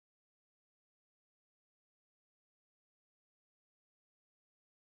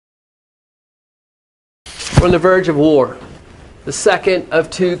We're on the verge of war. The second of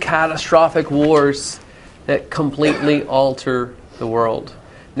two catastrophic wars that completely alter the world.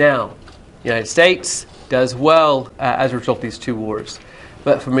 Now, the United States does well as a result of these two wars.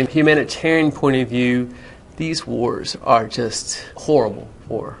 But from a humanitarian point of view, these wars are just horrible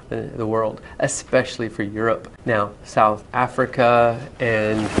for the world, especially for Europe. Now, South Africa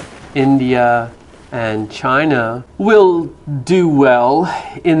and India and China will do well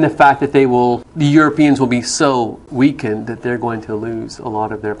in the fact that the Europeans will be so weakened that they're going to lose a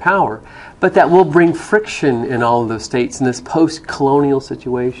lot of their power. But that will bring friction in all of those states in this post-colonial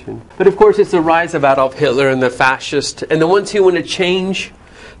situation. But of course, it's the rise of Adolf Hitler and the fascists and the ones who want to change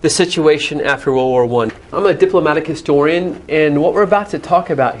the situation after World War I. I'm a diplomatic historian, and what we're about to talk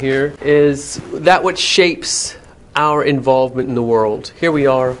about here is that which shapes our involvement in the world. Here we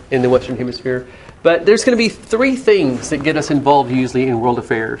are in the Western Hemisphere. But there's going to be three things that get us involved usually in world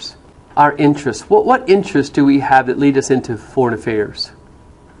affairs. Our interests. What interests do we have that lead us into foreign affairs?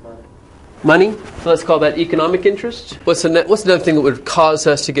 Money. So let's call that economic interest. What's another thing that would cause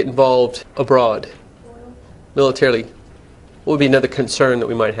us to get involved abroad? Militarily. What would be another concern that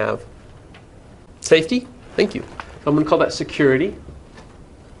we might have? Safety? Thank you. I'm going to call that security.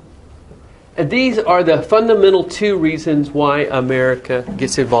 And these are the fundamental two reasons why America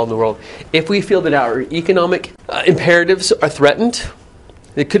gets involved in the world. If we feel that our economic imperatives are threatened,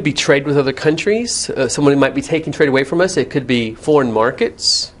 it could be trade with other countries. Someone might be taking trade away from us. It could be foreign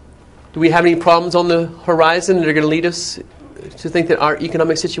markets. Do we have any problems on the horizon that are going to lead us to think that our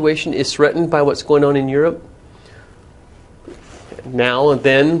economic situation is threatened by what's going on in Europe? Now and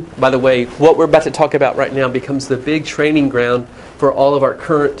then, by the way, what we're about to talk about right now becomes the big training ground for all of our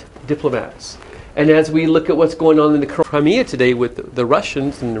current diplomats. And as we look at what's going on in the Crimea today with the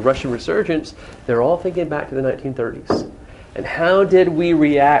Russians and the Russian resurgence, they're all thinking back to the 1930s. And how did we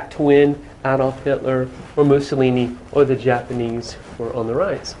react when Adolf Hitler or Mussolini or the Japanese were on the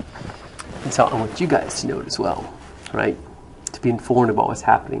rise? And so I want you guys to know it as well, right? To be informed about what's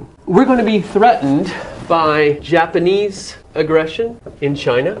happening. We're going to be threatened by Japanese aggression in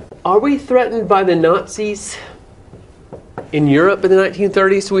China. Are we threatened by the Nazis in Europe in the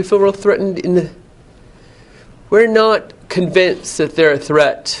 1930s? Do we feel real threatened We're not convinced that they're a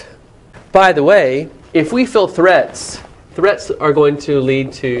threat. By the way, if we feel threats are going to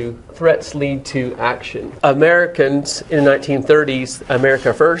lead to action. Americans in the 1930s,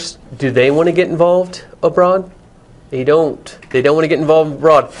 America First, do they want to get involved abroad? They don't. They don't want to get involved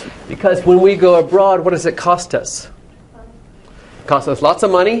abroad. Because when we go abroad, what does it cost us? It costs us lots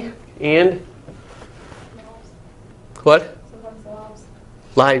of money and what?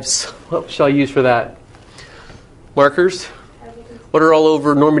 Lives. What shall I use for that? Markers? What are all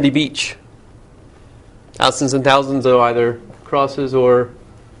over Normandy Beach? Thousands and thousands of either crosses or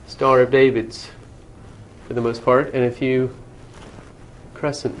Star of Davids, for the most part, and a few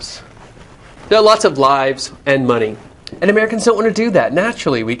crescents. There are lots of lives and money. And Americans don't want to do that.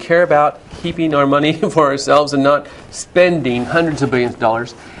 Naturally, we care about keeping our money for ourselves and not spending hundreds of billions of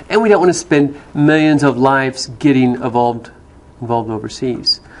dollars. And we don't want to spend millions of lives getting involved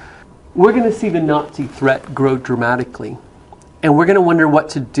overseas. We're going to see the Nazi threat grow dramatically. And we're going to wonder what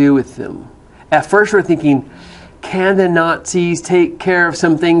to do with them. At first we're thinking, can the Nazis take care of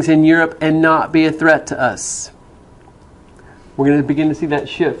some things in Europe and not be a threat to us? We're going to begin to see that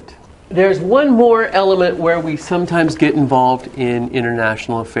shift. There's one more element where we sometimes get involved in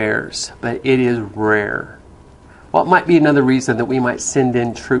international affairs, but it is rare. What might be another reason that we might send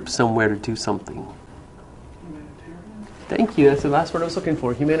in troops somewhere to do something? Humanitarian. Thank you. That's the last word I was looking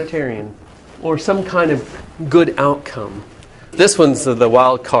for. Humanitarian. Or some kind of good outcome. This one's the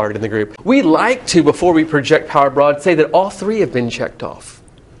wild card in the group. We like to, before we project power abroad, say that all three have been checked off.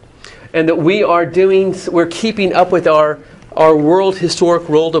 And that we're keeping up with our world historic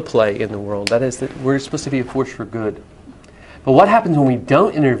role to play in the world. That is, that we're supposed to be a force for good. But what happens when we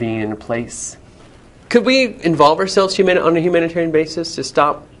don't intervene in a place? Could we involve ourselves on a humanitarian basis to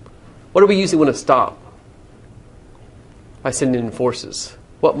stop? What do we usually want to stop? By sending in forces.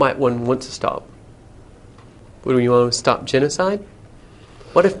 What might one want to stop? Would we want to stop genocide?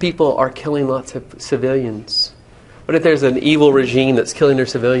 What if people are killing lots of civilians? What if there's an evil regime that's killing their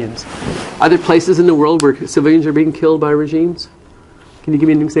civilians? Are there places in the world where civilians are being killed by regimes? Can you give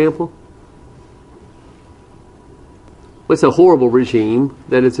me an example? What's a horrible regime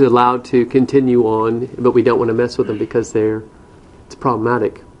that is allowed to continue on, but we don't want to mess with them because it's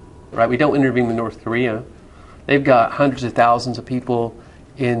problematic? Right? We don't intervene with North Korea. They've got hundreds of thousands of people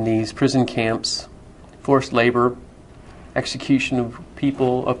in these prison camps, forced labor, execution of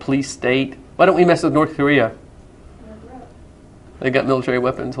people, a police state. Why don't we mess with North Korea? They've got military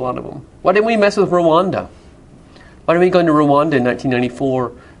weapons, a lot of them. Why didn't we mess with Rwanda? Why don't we go into Rwanda in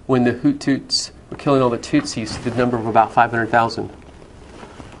 1994 when the Hutus were killing all the Tutsis to the number of about 500,000?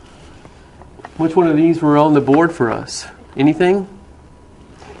 Which one of these were on the board for us? Anything?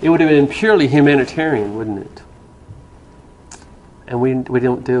 It would have been purely humanitarian, wouldn't it? And we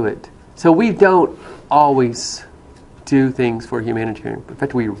don't do it. So we don't always do things for humanitarian. In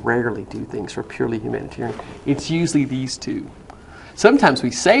fact, we rarely do things for purely humanitarian. It's usually these two. Sometimes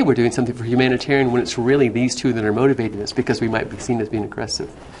we say we're doing something for humanitarian when it's really these two that are motivating us because we might be seen as being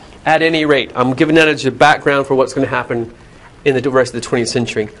aggressive. At any rate, I'm giving that as a background for what's going to happen in the rest of the 20th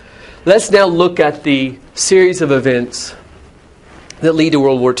century. Let's now look at the series of events that lead to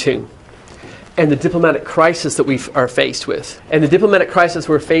World War II and the diplomatic crisis that we are faced with. And the diplomatic crisis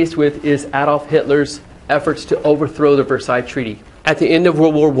we're faced with is Adolf Hitler's efforts to overthrow the Versailles Treaty. At the end of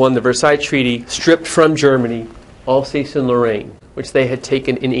World War I, the Versailles Treaty stripped from Germany Alsace-Lorraine, which they had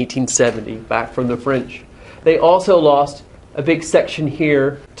taken in 1870, back from the French. They also lost a big section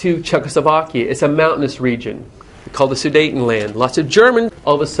here to Czechoslovakia. It's a mountainous region called the Sudetenland. Lots of Germans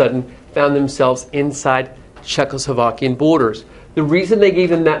all of a sudden found themselves inside Czechoslovakian borders. The reason they gave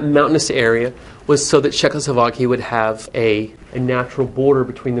them that mountainous area was so that Czechoslovakia would have a natural border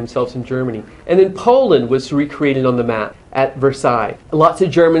between themselves and Germany. And then Poland was recreated on the map at Versailles. Lots of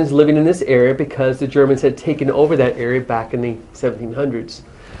Germans living in this area because the Germans had taken over that area back in the 1700s.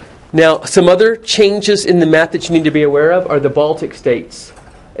 Now, some other changes in the map that you need to be aware of are the Baltic states.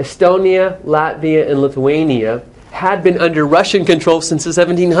 Estonia, Latvia, and Lithuania had been under Russian control since the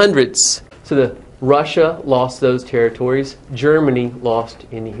 1700s. So Russia lost those territories. Germany lost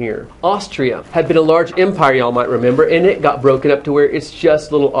in here. Austria had been a large empire, y'all might remember, and it got broken up to where it's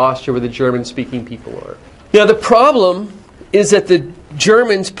just little Austria where the German-speaking people are. Now, the problem is that the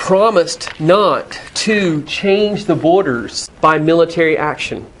Germans promised not to change the borders by military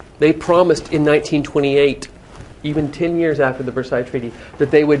action. They promised in 1928, even 10 years after the Versailles Treaty, that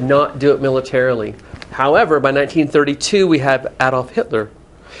they would not do it militarily. However, by 1932, we have Adolf Hitler.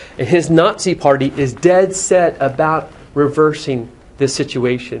 And his Nazi party is dead set about reversing this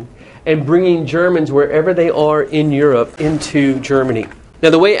situation and bringing Germans wherever they are in Europe into Germany. Now,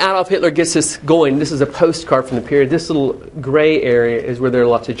 the way Adolf Hitler gets this going, this is a postcard from the period. This little gray area is where there are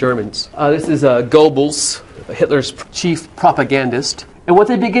lots of Germans. This is Goebbels, Hitler's chief propagandist. And what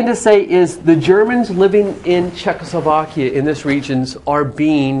they begin to say is the Germans living in Czechoslovakia in this regions are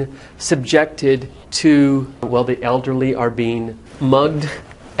being subjected to, well, the elderly are being mugged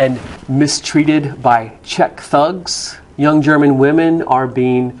and mistreated by Czech thugs. Young German women are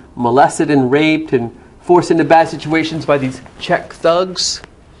being molested and raped and forced into bad situations by these Czech thugs.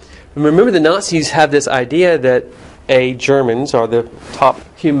 And remember, the Nazis have this idea that Germans are the top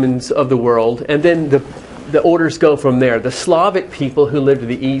humans of the world, and then the orders go from there. The Slavic people who live to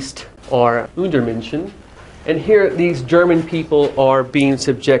the east are Untermenschen, and here these German people are being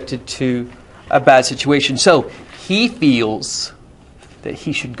subjected to a bad situation. So he feels that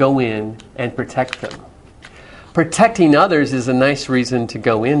he should go in and protect them. Protecting others is a nice reason to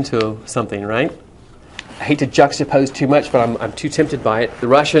go into something, right? I hate to juxtapose too much, but I'm too tempted by it. The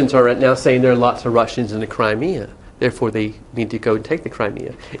Russians are now saying there are lots of Russians in the Crimea. Therefore, they need to go and take the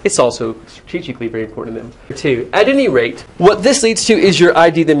Crimea. It's also strategically very important to them, too. At any rate, what this leads to is your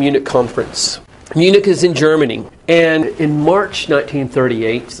ID, the Munich Conference. Munich is in Germany. And in March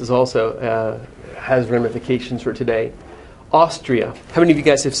 1938, this is also has ramifications for today, Austria. How many of you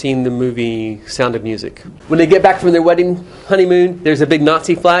guys have seen the movie Sound of Music? When they get back from their wedding honeymoon, there's a big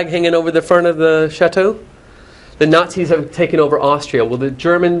Nazi flag hanging over the front of the chateau. The Nazis have taken over Austria. Well, the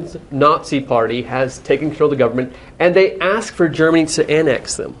German Nazi party has taken control of the government, and they ask for Germany to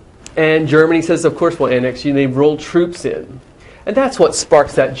annex them. And Germany says, of course we'll annex you, and they roll troops in. And that's what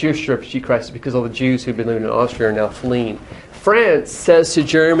sparks that Jewish refugee crisis, because all the Jews who've been living in Austria are now fleeing. France says to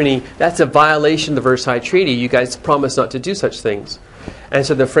Germany, that's a violation of the Versailles Treaty. You guys promised not to do such things. And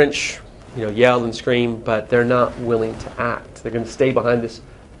so the French, yell and scream, but they're not willing to act. They're going to stay behind this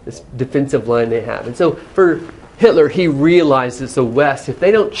defensive line they have. And so for Hitler, he realizes the West, if they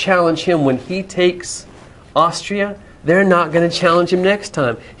don't challenge him when he takes Austria, they're not going to challenge him next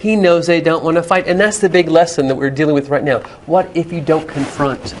time. He knows they don't want to fight. And that's the big lesson that we're dealing with right now. What if you don't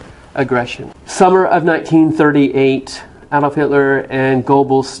confront aggression? Summer of 1938, Adolf Hitler and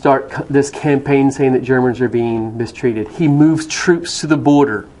Goebbels start this campaign saying that Germans are being mistreated. He moves troops to the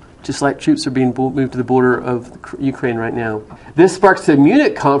border, just like troops are being moved to the border of Ukraine right now. This sparks the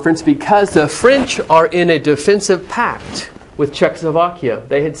Munich Conference because the French are in a defensive pact with Czechoslovakia.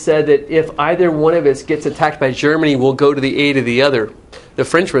 They had said that if either one of us gets attacked by Germany, we'll go to the aid of the other. The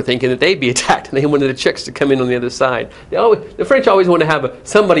French were thinking that they'd be attacked, and they wanted the Czechs to come in on the other side. The French always want to have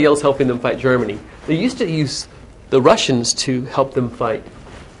somebody else helping them fight Germany. They used to use the Russians to help them fight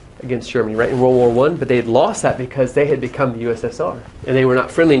against Germany, right, in World War I, but they had lost that because they had become the USSR, and they were not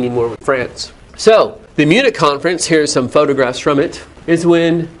friendly anymore with France. So, the Munich conference, here's some photographs from it, is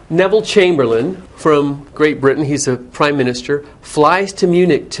when Neville Chamberlain from Great Britain, he's a prime minister, flies to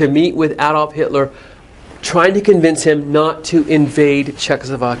Munich to meet with Adolf Hitler, trying to convince him not to invade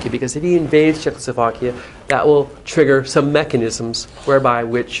Czechoslovakia, because if he invades Czechoslovakia, that will trigger some mechanisms whereby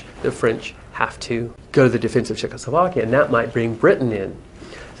which the French have to go to the defense of Czechoslovakia, and that might bring Britain in.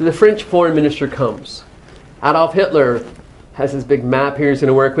 So the French foreign minister comes. Adolf Hitler has his big map here he's going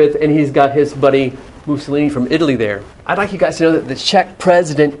to work with, and he's got his buddy Mussolini from Italy there. I'd like you guys to know that the Czech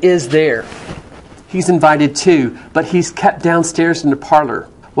president is there. He's invited too, but he's kept downstairs in the parlor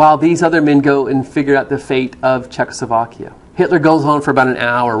while these other men go and figure out the fate of Czechoslovakia. Hitler goes on for about an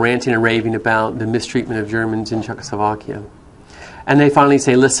hour ranting and raving about the mistreatment of Germans in Czechoslovakia. And they finally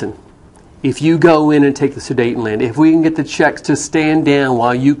say, listen, if you go in and take the Sudetenland, if we can get the Czechs to stand down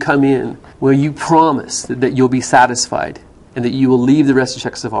while you come in, will you promise that you'll be satisfied and that you will leave the rest of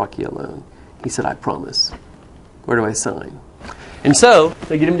Czechoslovakia alone? He said, I promise. Where do I sign? And so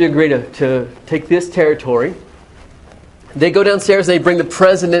they get him to agree to take this territory. They go downstairs, they bring the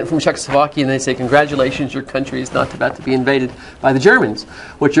president from Czechoslovakia, and they say, congratulations, your country is not about to be invaded by the Germans.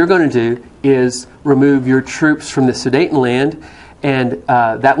 What you're going to do is remove your troops from the Sudetenland, and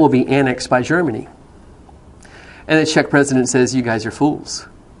that will be annexed by Germany. And the Czech president says, you guys are fools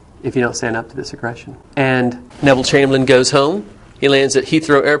if you don't stand up to this aggression. And Neville Chamberlain goes home. He lands at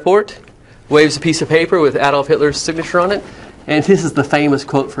Heathrow Airport, waves a piece of paper with Adolf Hitler's signature on it, and this is the famous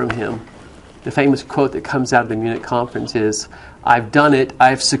quote from him. The famous quote that comes out of the Munich conference is, I've done it,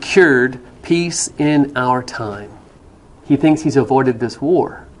 I've secured peace in our time. He thinks he's avoided this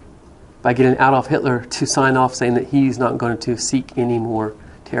war by getting Adolf Hitler to sign off saying that he's not going to seek any more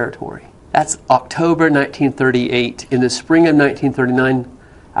territory. That's October 1938. In the spring of 1939,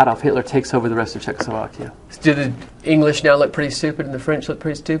 Adolf Hitler takes over the rest of Czechoslovakia. Do the English now look pretty stupid and the French look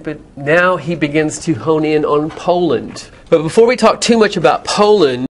pretty stupid? Now he begins to hone in on Poland. But before we talk too much about Poland,